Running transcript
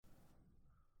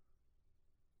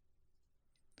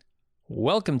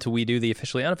Welcome to We Do, the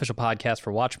officially unofficial podcast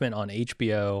for Watchmen on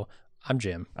HBO. I'm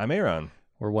Jim. I'm Aaron.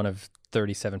 We're one of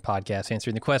 37 podcasts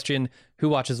answering the question, who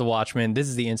watches The Watchmen? This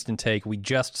is the instant take. We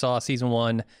just saw season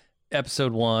 1,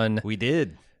 episode 1. We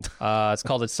did. It's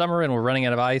called It's Summer and We're Running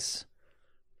Out of Ice.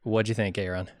 What'd you think,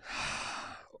 Aaron?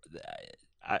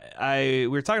 We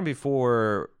were talking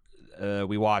before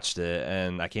we watched it,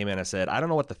 and I came in and I said, I don't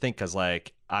know what to think because,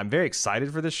 I'm very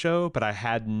excited for this show, but I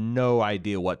had no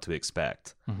idea what to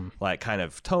expect. Mm-hmm. Kind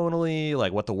of tonally,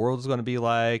 what the world is going to be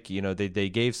like. You know, they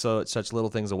gave such little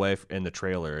things away in the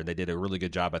trailer, and they did a really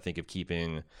good job, I think, of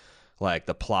keeping,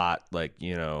 the plot,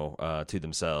 to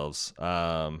themselves.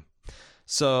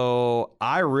 So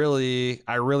I really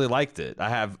liked it. I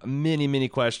have many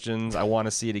questions. I want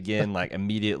to see it again,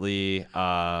 immediately.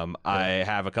 I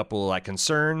have a couple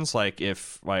concerns,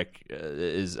 if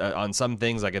is on some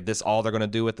things, if this all they're going to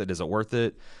do with it, is it worth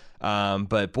it?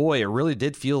 But boy, it really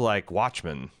did feel like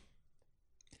Watchmen.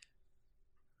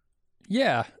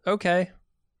 Yeah. Okay.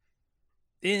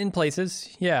 In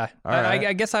places, yeah. Right.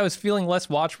 I guess I was feeling less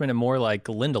Watchmen and more like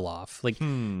Lindelof.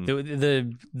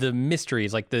 The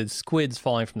mysteries, the squids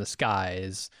falling from the sky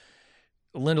is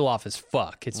Lindelof as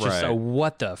fuck. It's just,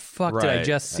 what the fuck did I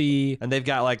just see? And they've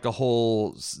got the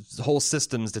whole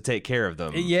systems to take care of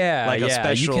them. Yeah,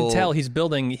 you can tell he's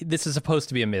building. This is supposed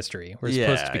to be a mystery. We're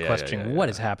supposed to be questioning what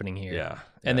is happening here. Yeah,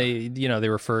 and they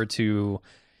refer to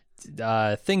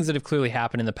things that have clearly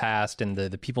happened in the past and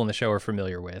the people in the show are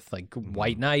familiar with.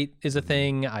 White Knight is a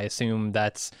thing. I assume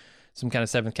that's some kind of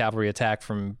 7th Cavalry attack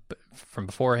from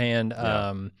beforehand.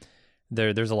 Yeah.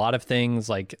 There's a lot of things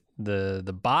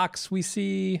the box we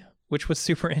see, which was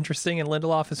super interesting, and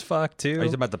Lindelof as fuck too. Are you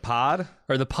talking about the pod?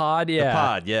 Or the pod, yeah. The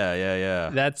pod,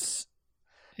 yeah.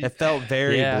 It felt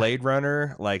very Blade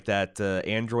Runner, that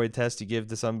android test you give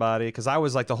to somebody. Because I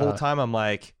was the whole time I'm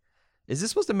like, is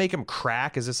this supposed to make him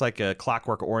crack? Is this a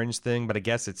Clockwork Orange thing? But I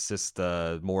guess it's just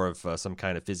more of some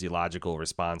kind of physiological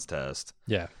response test.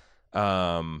 Yeah.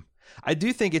 I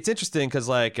do think it's interesting because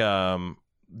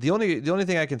the only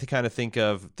thing I can kind of think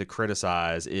of to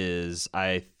criticize is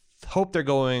I hope they're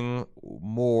doing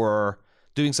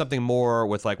something more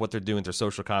with what they're doing with their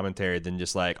social commentary than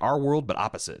just our world, but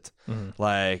opposite.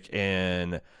 Mm-hmm.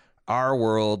 In our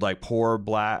world, poor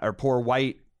black or poor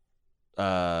white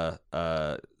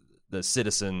the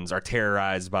citizens are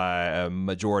terrorized by a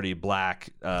majority black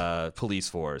police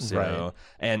force, you know?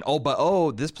 And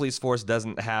this police force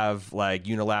doesn't have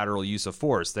unilateral use of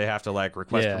force. They have to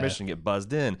request permission, get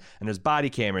buzzed in, and there's body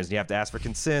cameras, and you have to ask for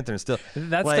consent, and still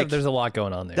there's a lot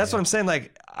going on there. That's what I'm saying.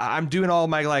 I'm doing all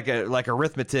my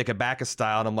arithmetic, Abacus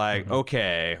style, and I'm mm-hmm.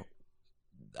 Okay.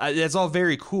 It's all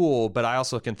very cool, but I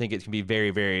also can think it can be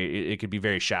it could be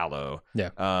very shallow. Yeah.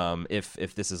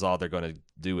 If this is all they're going to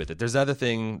do with it. There's the other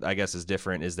thing I guess is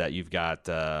different is that you've got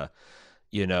the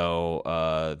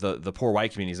poor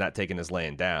white community is not taking this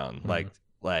laying down.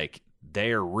 Mm-hmm.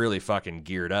 They're really fucking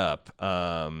geared up.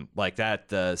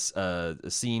 That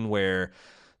scene where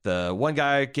the one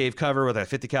guy gave cover with a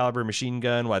 50 caliber machine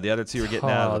gun while the other two were getting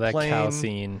out of the plane. That cow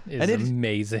scene is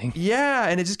amazing. Yeah,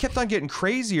 and it just kept on getting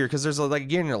crazier because there's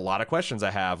again a lot of questions I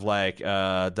have.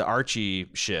 The Archie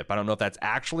ship. I don't know if that's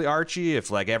actually Archie.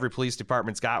 If every police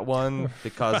department's got one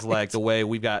because the way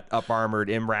we've got up armored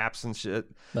MRAPs and shit.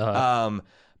 Uh-huh.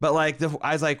 But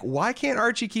I was why can't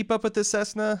Archie keep up with this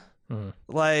Cessna? Mm-hmm.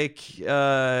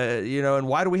 And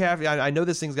why do we have? I know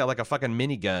this thing's got a fucking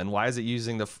minigun. Why is it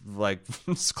using the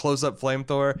close up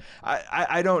flamethrower?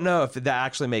 I don't know if that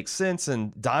actually makes sense.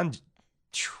 And Don,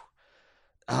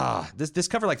 this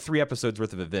covered 3 episodes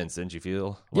worth of events. Didn't you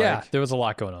feel? Yeah, there was a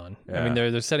lot going on. Yeah. I mean,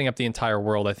 they're setting up the entire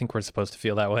world. I think we're supposed to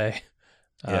feel that way.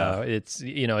 Yeah. It's a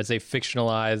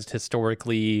fictionalized,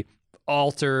 historically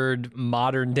altered,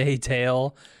 modern day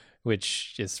tale,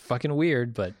 which is fucking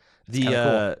weird, but.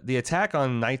 The attack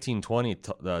on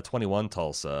 1921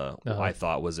 Tulsa, I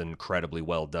thought was incredibly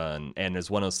well done, and it's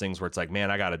one of those things where it's man,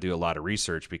 I got to do a lot of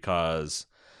research because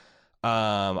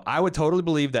I would totally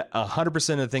believe that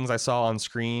 100% of the things I saw on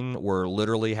screen were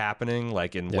literally happening,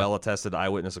 in well-attested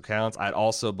eyewitness accounts. I'd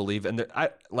also believe, and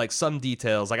some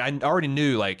details, I already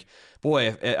knew,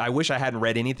 boy, I wish I hadn't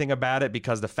read anything about it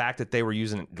because the fact that they were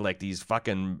using these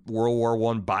fucking World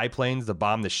War I biplanes to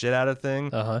bomb the shit out of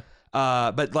thing. Uh-huh.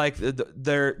 But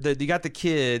you got the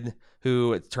kid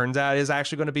who it turns out is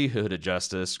actually going to be Hood of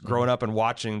Justice, growing up and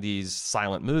watching these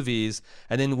silent movies,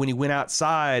 and then when he went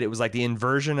outside, it was the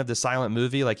inversion of the silent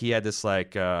movie. He had this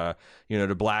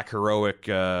the black heroic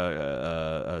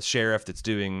sheriff that's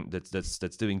doing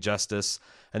justice,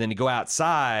 and then you go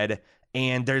outside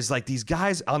and there's these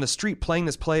guys on the street playing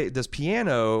this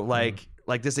piano,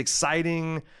 this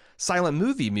exciting silent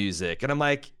movie music, and I'm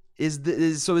is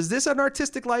this an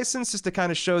artistic license just to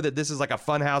kind of show that this is like a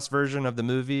funhouse version of the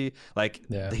movie? Like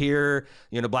here,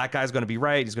 black guy's going to be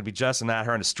right. He's going to be just, and not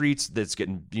here on the streets that's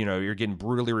getting, you're getting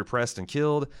brutally repressed and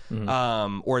killed.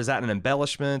 Or is that an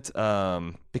embellishment?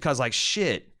 Because like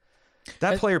shit,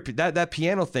 that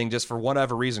piano thing just for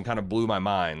whatever reason kind of blew my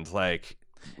mind. Like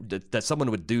that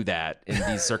someone would do that in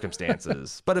these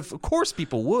circumstances. But of course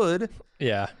people would.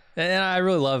 Yeah. And I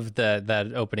really love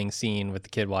that opening scene with the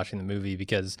kid watching the movie,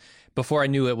 because before I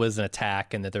knew it was an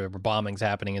attack and that there were bombings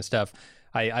happening and stuff,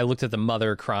 I looked at the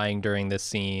mother crying during this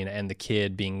scene and the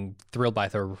kid being thrilled by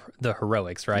the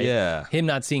heroics, right? Yeah. Him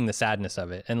not seeing the sadness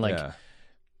of it. And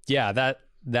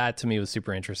that to me was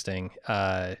super interesting.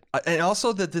 And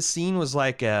also that this scene was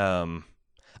like a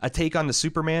take on the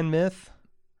Superman myth.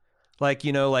 Like,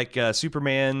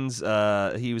 Superman's,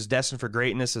 he was destined for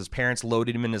greatness. His parents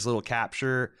loaded him in his little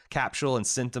capsule and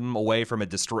sent him away from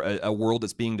a world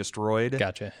that's being destroyed.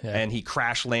 Gotcha. Yeah. And he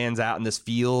crash lands out in this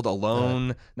field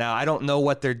alone. Now, I don't know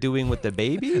what they're doing with the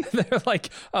baby. They're like,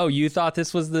 oh, you thought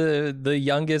this was the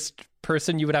youngest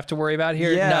person you would have to worry about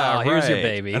here? Yeah, no, here's your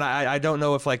baby. And I don't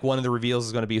know if like one of the reveals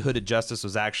is going to be Hooded Justice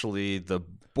was actually the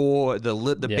boy,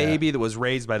 the baby that was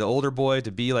raised by the older boy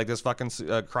to be like this fucking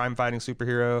crime fighting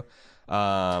superhero.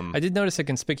 I did notice a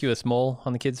conspicuous mole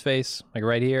on the kid's face, like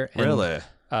right here. And, really?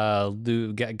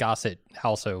 Lou Gossett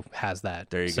also has that.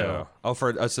 There you go. Oh,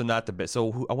 so not the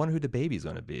so I wonder who the baby's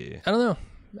going to be. I don't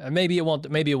know. Maybe it won't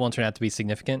turn out to be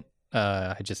significant.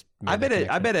 I bet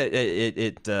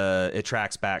it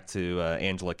tracks back to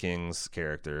Angela King's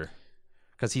character.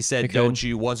 Because he said,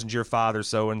 wasn't your father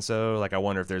so-and-so? Like, I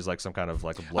wonder if there's like some kind of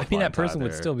like a bloodline. I mean, that person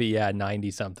would still be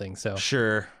 90 something. So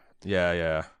sure.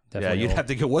 Yeah. Definitely you'd have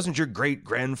to go, wasn't your great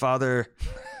grandfather,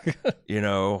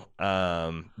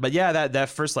 But yeah, that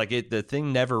first, like the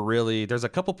thing never really, there's a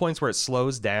couple points where it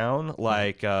slows down.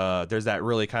 Like, there's that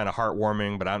really kind of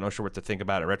heartwarming, but I'm not sure what to think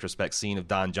about in retrospect scene of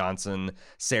Don Johnson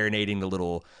serenading the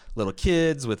little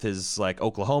kids with his like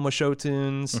Oklahoma show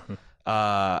tunes.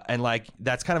 And like,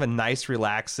 that's kind of a nice,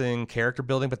 relaxing character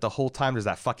building, but the whole time there's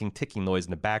that fucking ticking noise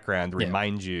in the background to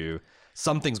remind you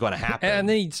something's going to happen. And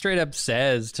then he straight up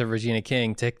says to Regina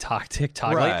King, "Tick tock, tick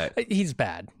tock." Right. Like, he's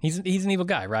bad. He's an evil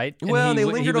guy, right? And well, they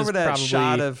lingered over that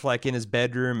shot of like in his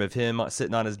bedroom of him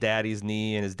sitting on his daddy's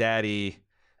knee, and his daddy.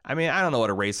 I mean, I don't know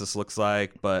what a racist looks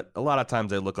like, but a lot of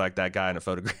times they look like that guy in a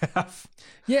photograph.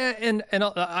 Yeah, and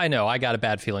I know I got a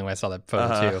bad feeling when I saw that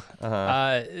photo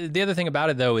too. The other thing about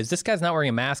it though is this guy's not wearing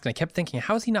a mask, and I kept thinking,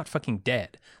 how is he not fucking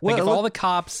dead? Like, if all the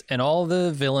cops and all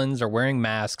the villains are wearing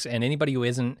masks, and anybody who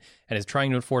isn't and is trying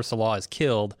to enforce the law is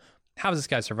killed, how is this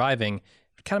guy surviving?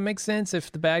 It kind of makes sense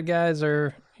if the bad guys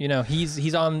are,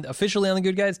 he's officially on the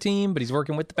good guys team, but he's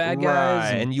working with the bad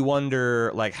guys, and you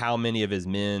wonder like how many of his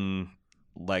men,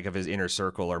 like of his inner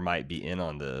circle, or might be in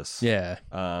on this. Yeah.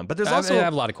 But there's also I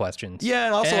have a lot of questions. Yeah,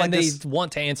 and also they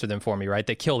want to answer them for me, right?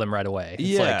 They kill them right away.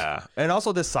 It's and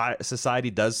also this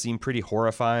society does seem pretty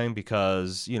horrifying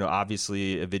because,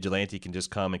 obviously a vigilante can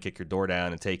just come and kick your door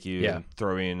down and take you and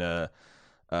throw you in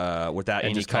without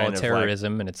any just kind call it of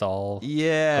terrorism, like, and it's all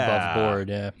above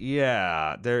board.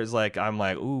 Yeah. There's like, I'm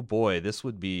like, ooh boy, this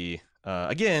would be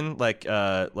again like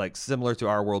similar to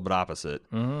Our World but opposite.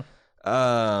 I'm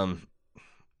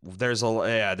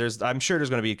sure there's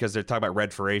going to be, because they're talking about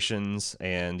red furations,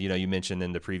 and you mentioned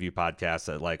in the preview podcast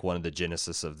that like one of the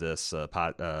genesis of this of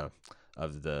the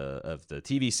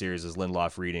TV series is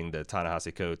Lindelof reading the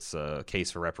Ta-Nehisi Coates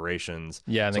case for reparations.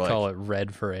 Yeah, and so they call it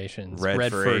red furations,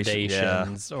 red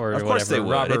furations, or of course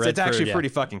whatever. they would. It's actually pretty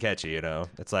fucking catchy.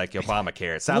 It's like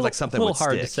Obamacare. It sounds like something a would little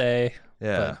hard stick. to say.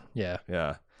 Yeah,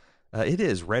 yeah. It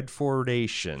is red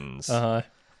furations.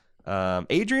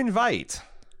 Adrian Veidt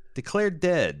declared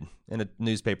dead in a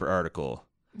newspaper article.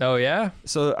 Oh yeah.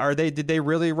 So did they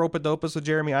really rope a dopus with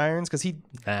Jeremy Irons? Because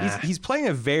he's playing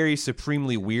a very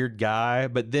supremely weird guy,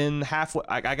 but then halfway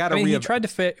he tried to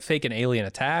fake an alien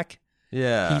attack.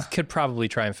 Yeah, he could probably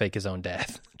try and fake his own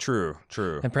death. True,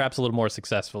 and perhaps a little more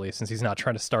successfully, since he's not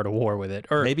trying to start a war with it,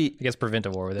 or maybe I guess prevent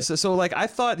a war with it. So like, I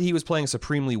thought he was playing a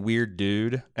supremely weird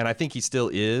dude, and I think he still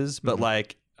is, but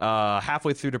like.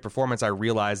 Halfway through the performance, I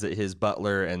realized that his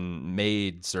butler and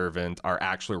maid servant are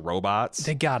actually robots.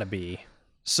 They gotta be.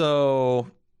 So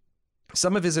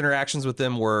some of his interactions with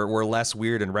them were less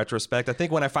weird in retrospect. I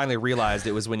think when I finally realized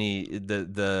it was when he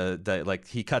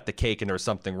he cut the cake and there was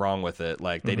something wrong with it.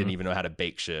 Like they didn't even know how to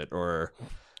bake shit, or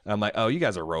I'm like, oh, you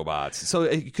guys are robots. So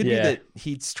it could be that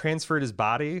he's transferred his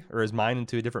body or his mind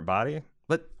into a different body.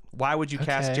 But why would you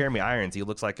cast Jeremy Irons? He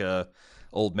looks like a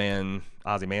old man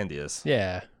Ozymandias.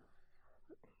 Yeah.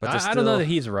 But I don't know that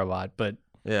he's a robot, but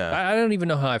I don't even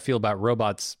know how I feel about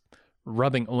robots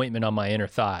rubbing ointment on my inner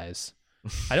thighs.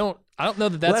 I don't know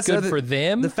that that's good for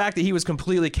them. The fact that he was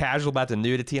completely casual about the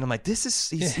nudity, and I'm like,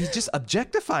 he's just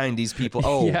objectifying these people.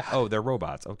 Oh, they're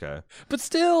robots. Okay. But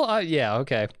still,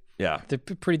 okay. Yeah. They're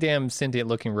pretty damn sentient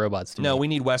looking robots to me. No, we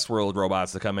need Westworld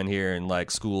robots to come in here and like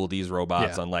school these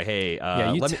robots on like, hey,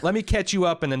 let me catch you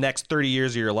up in the next 30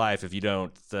 years of your life if you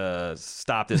don't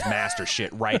stop this master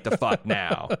shit right the fuck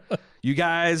now. You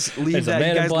guys leave that.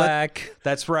 Man you guys in Black.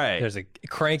 That's right. There's a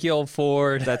cranky old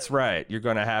Ford. That's right. You're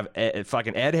going to have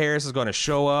fucking Ed Harris is going to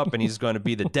show up and he's going to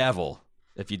be the devil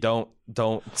if you don't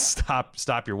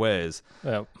stop your ways.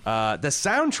 Yep. The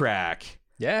soundtrack.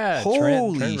 Yeah.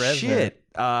 Holy Trent shit.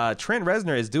 Trent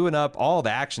Reznor is doing up all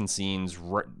the action scenes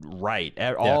right.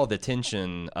 All the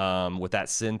tension with that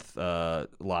synth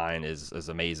line is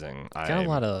amazing. Got a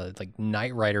lot of like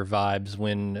Knight Rider vibes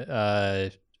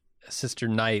when Sister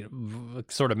Knight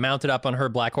sort of mounted up on her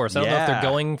black horse. I don't know if they're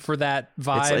going for that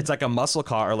vibe. It's like a muscle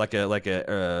car or like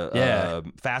a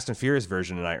Fast and Furious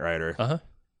version of Knight Rider.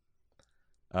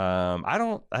 I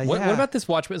don't. What about this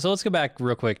watch? So let's go back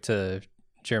real quick to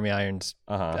Jeremy Irons'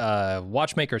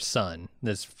 Watchmaker's Son.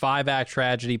 This 5-act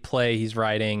tragedy play he's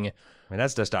writing. I mean,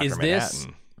 that's just Dr.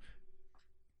 Manhattan.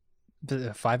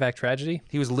 The 5-act tragedy?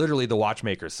 He was literally the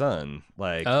watchmaker's son.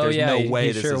 Like, there's no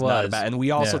way this is not about. And we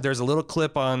also there's a little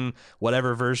clip on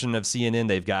whatever version of CNN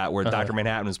they've got where Dr.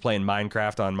 Manhattan was playing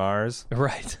Minecraft on Mars.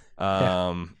 Right.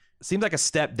 Seems like a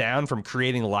step down from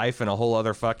creating life in a whole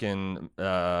other fucking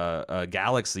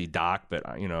galaxy, Doc. But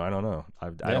I don't know. I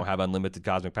don't have unlimited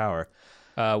cosmic power.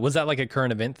 Was that like a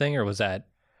current event thing, or was that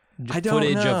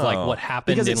footage of like what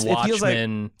happened in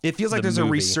Watchmen? It feels like there's a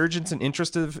resurgence in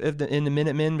interest in the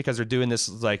Minutemen because they're doing this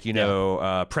like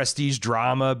prestige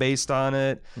drama based on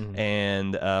it.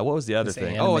 And what was the other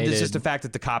thing? It's just the fact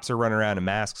that the cops are running around in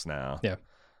masks now. Yeah.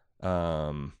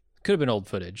 Could have been old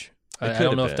footage. I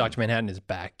don't know if Dr. Manhattan is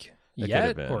back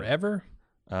yet or ever.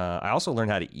 I also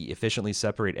learned how to efficiently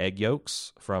separate egg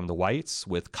yolks from the whites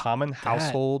with common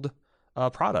household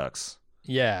products.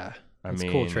 Yeah. That's a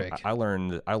cool trick. I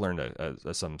learned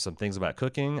some things about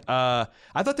cooking. I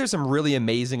thought there's some really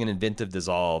amazing and inventive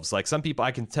dissolves. Like some people,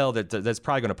 I can tell that's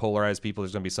probably going to polarize people.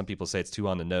 There's going to be some people say it's too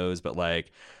on the nose, but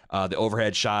like the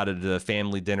overhead shot of the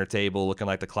family dinner table looking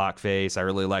like the clock face. I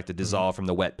really like the dissolve from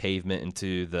the wet pavement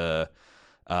into the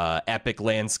epic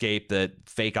landscape that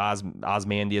fake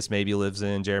Osmandius maybe lives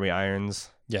in. Jeremy Irons.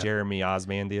 Yeah. Jeremy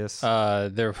Osmandius.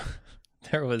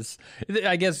 There was,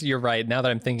 I guess you're right. Now that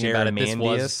I'm thinking about it, this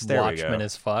was Watchmen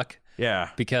as fuck.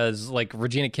 Yeah. Because like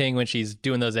Regina King, when she's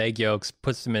doing those egg yolks,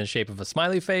 puts them in the shape of a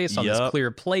smiley face on this clear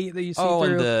plate that you see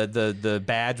through. And the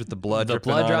badge with the blood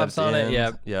drops on it.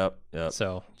 Yep.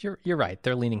 So you're right.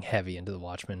 They're leaning heavy into the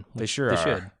Watchmen. They sure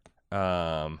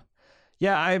are.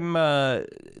 Yeah, I'm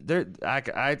there.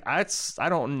 I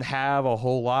don't have a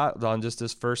whole lot on just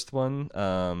this first one.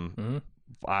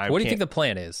 What do you think the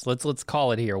plan is? Let's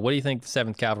call it here. What do you think the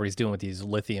 7th Cavalry is doing with these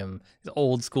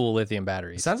old school lithium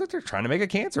batteries? It sounds like they're trying to make a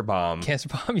cancer bomb. Cancer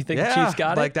bomb? You think the Chief's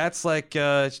got it? Like that's like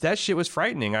that shit was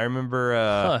frightening. I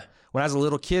remember when I was a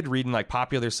little kid reading like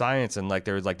Popular Science and like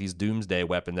there was like these doomsday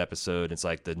weapon episode. It's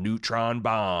like the neutron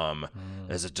bomb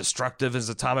is as destructive as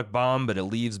atomic bomb, but it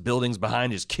leaves buildings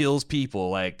behind, just kills people.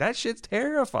 Like that shit's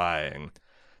terrifying.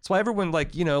 That's why everyone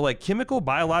like chemical,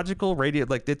 biological, radio,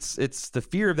 like it's the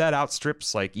fear of that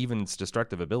outstrips like even its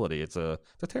destructive ability. It's a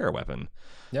terror weapon.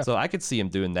 Yeah. So I could see him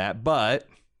doing that, but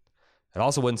it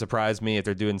also wouldn't surprise me if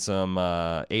they're doing some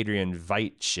Adrian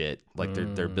Veidt shit. Like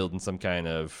they're building some kind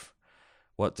of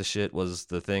what the shit was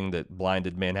the thing that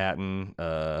blinded Manhattan.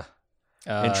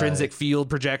 Intrinsic field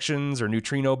projections or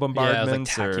neutrino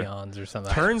bombardments like tachyons or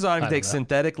something. Turns on, you take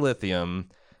synthetic lithium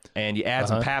and you add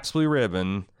some Pabst Blue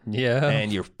Ribbon. Yeah.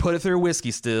 And you put it through a whiskey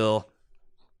still.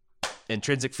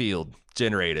 Intrinsic field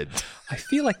generated. I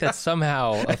feel like that's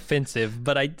somehow offensive,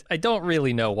 but I don't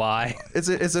really know why. It's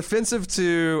offensive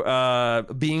to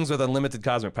beings with unlimited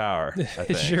cosmic power. I think.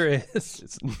 It sure is.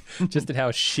 It's just at how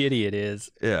shitty it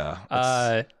is. Yeah.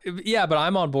 Yeah, but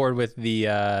I'm on board with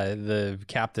the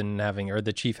captain or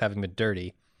the chief having been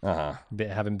dirty.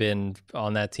 Having been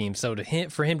on that team. So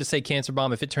for him to say cancer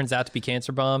bomb, if it turns out to be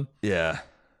cancer bomb,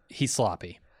 he's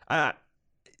sloppy.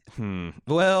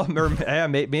 Well,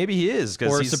 maybe he is,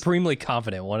 or he's supremely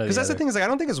confident. One of because that's the thing is like I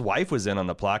don't think his wife was in on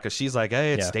the plot because she's like,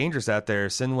 hey, it's dangerous out there.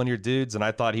 Send one of your dudes, and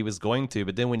I thought he was going to,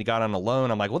 but then when he got on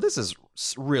alone, I'm like, well, this is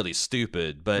really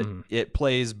stupid. But it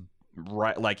plays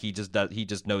right like he just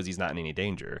knows he's not in any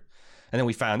danger. And then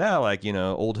we found out like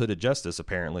old hooded justice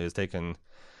apparently is taking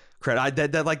credit.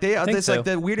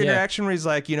 That weird interaction where he's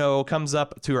like, comes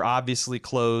up to her obviously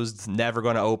closed, never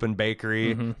going to open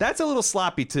bakery. That's a little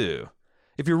sloppy too.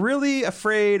 If you're really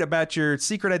afraid about your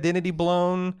secret identity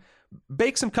blown,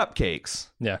 bake some cupcakes.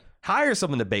 Yeah. Hire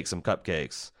someone to bake some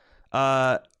cupcakes.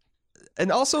 And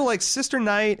also, like, Sister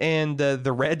Knight and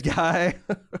the red guy.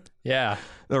 Yeah.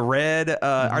 The red,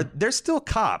 they're still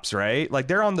cops, right? Like,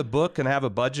 they're on the book and have a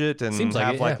budget and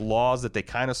have laws that they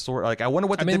kind of sort. Like, I wonder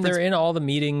what the difference. They're in all the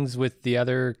meetings with the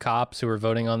other cops who are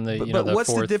voting on the. But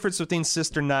what's the difference between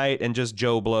Sister Knight and just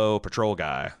Joe Blow patrol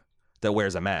guy that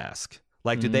wears a mask?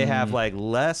 Like, do they have like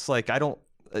less? Like, I don't.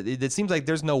 It seems like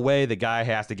there's no way the guy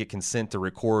has to get consent to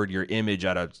record your image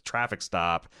at a traffic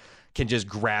stop. Can just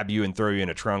grab you and throw you in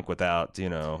a trunk without, any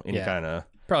kind of.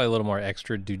 Probably a little more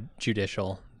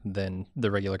extrajudicial than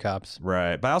the regular cops.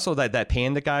 Right. But also that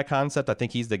panda guy concept, I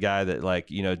think he's the guy that, like,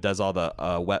 does all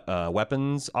the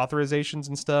weapons authorizations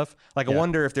and stuff. Like, I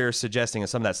wonder if they're suggesting that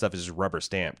some of that stuff is just rubber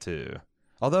stamped too.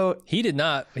 Although he was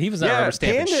not rubber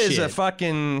stamping Panda shit. is a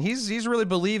fucking he's really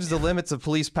believes the limits of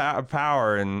police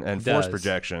power and force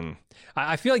projection.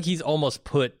 I feel like he's almost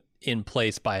put in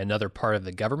place by another part of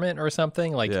the government or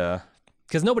something. Like,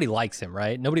 because nobody likes him,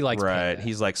 right? Nobody likes Panda.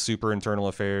 He's like super internal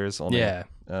affairs. Only,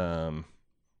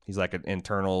 he's like an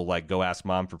internal, like, go ask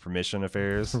mom for permission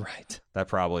affairs. Right. That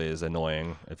probably is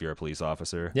annoying if you're a police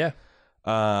officer. Yeah.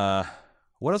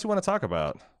 What else we want to talk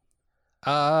about?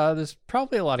 There's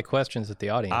probably a lot of questions that the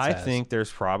audience has. I think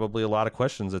there's probably a lot of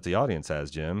questions that the audience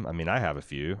has, Jim. I mean, I have a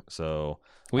few, so...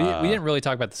 We didn't really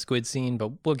talk about the squid scene, but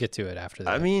we'll get to it after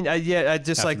that. I mean, I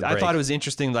thought it was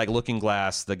interesting, like, Looking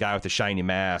Glass, the guy with the shiny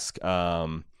mask,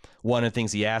 one of the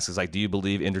things he asks is, like, do you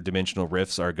believe interdimensional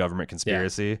rifts are a government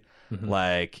conspiracy? Yeah. Mm-hmm.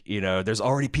 Like, there's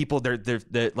already people there,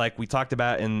 like we talked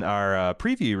about in our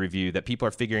preview review, that people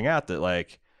are figuring out that,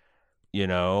 like,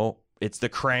 it's the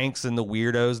cranks and the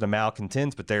weirdos and the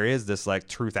malcontents, but there is this, like,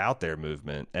 truth out there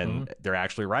movement, and they're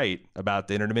actually right about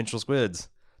the interdimensional squids.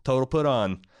 Total put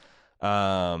on.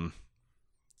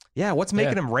 What's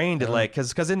making them rain to, like,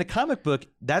 because in the comic book,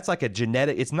 that's like a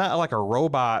genetic, it's not like a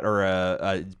robot or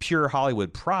a pure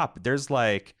Hollywood prop. There's,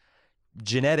 like,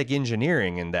 genetic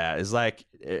engineering in that.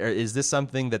 Is this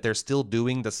something that they're still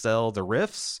doing to sell the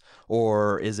riffs,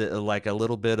 or is it like a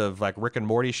little bit of, like, Rick and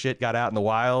Morty shit got out in the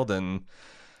wild and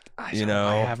I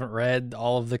haven't read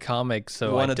all of the comics,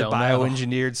 so one of the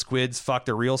bioengineered squids fucked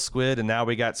a real squid, and now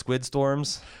we got squid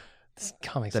storms. This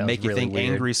comic that make you really think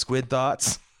weird. Angry squid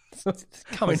thoughts. This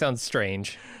comic sounds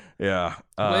strange. Yeah.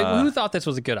 Who thought this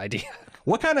was a good idea?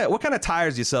 What kind of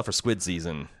tires do you sell for squid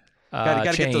season?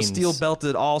 Got to get those steel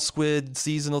belted all squid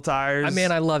seasonal tires.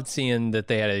 I loved seeing that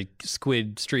they had a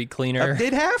squid street cleaner.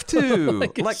 They'd have to.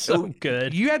 Like so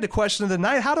good. You had the question of the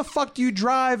night: how the fuck do you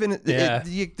drive? And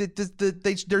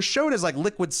they're showed as, like,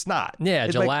 liquid snot. Yeah,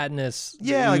 it's gelatinous.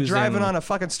 Like, like driving on a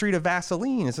fucking street of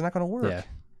Vaseline. It's not going to work. Yeah.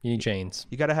 You need chains.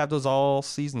 You got to have those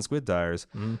all-season squid tires.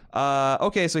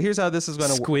 Okay, so here's how this is going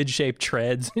to work. Squid-shaped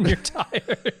treads in your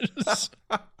tires.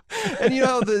 And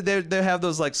they have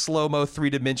those, like, slow-mo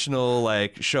 3-dimensional,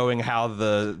 like, showing how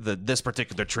this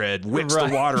particular tread whips the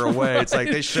water away. It's like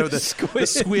they show the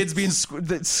squids being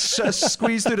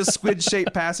squeezed through the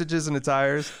squid-shaped passages in the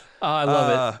tires. Oh, I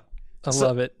love it. I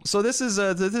love it. So this is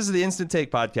the Instant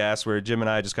Take podcast, where Jim and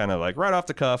I just kind of, like, right off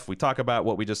the cuff, we talk about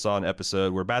what we just saw in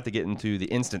episode. We're about to get into the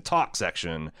Instant Talk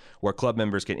section, where club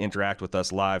members can interact with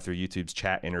us live through YouTube's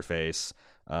chat interface.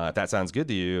 If that sounds good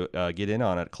to you, get in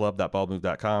on it,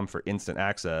 club.baldmove.com for instant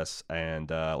access, and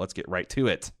let's get right to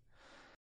it.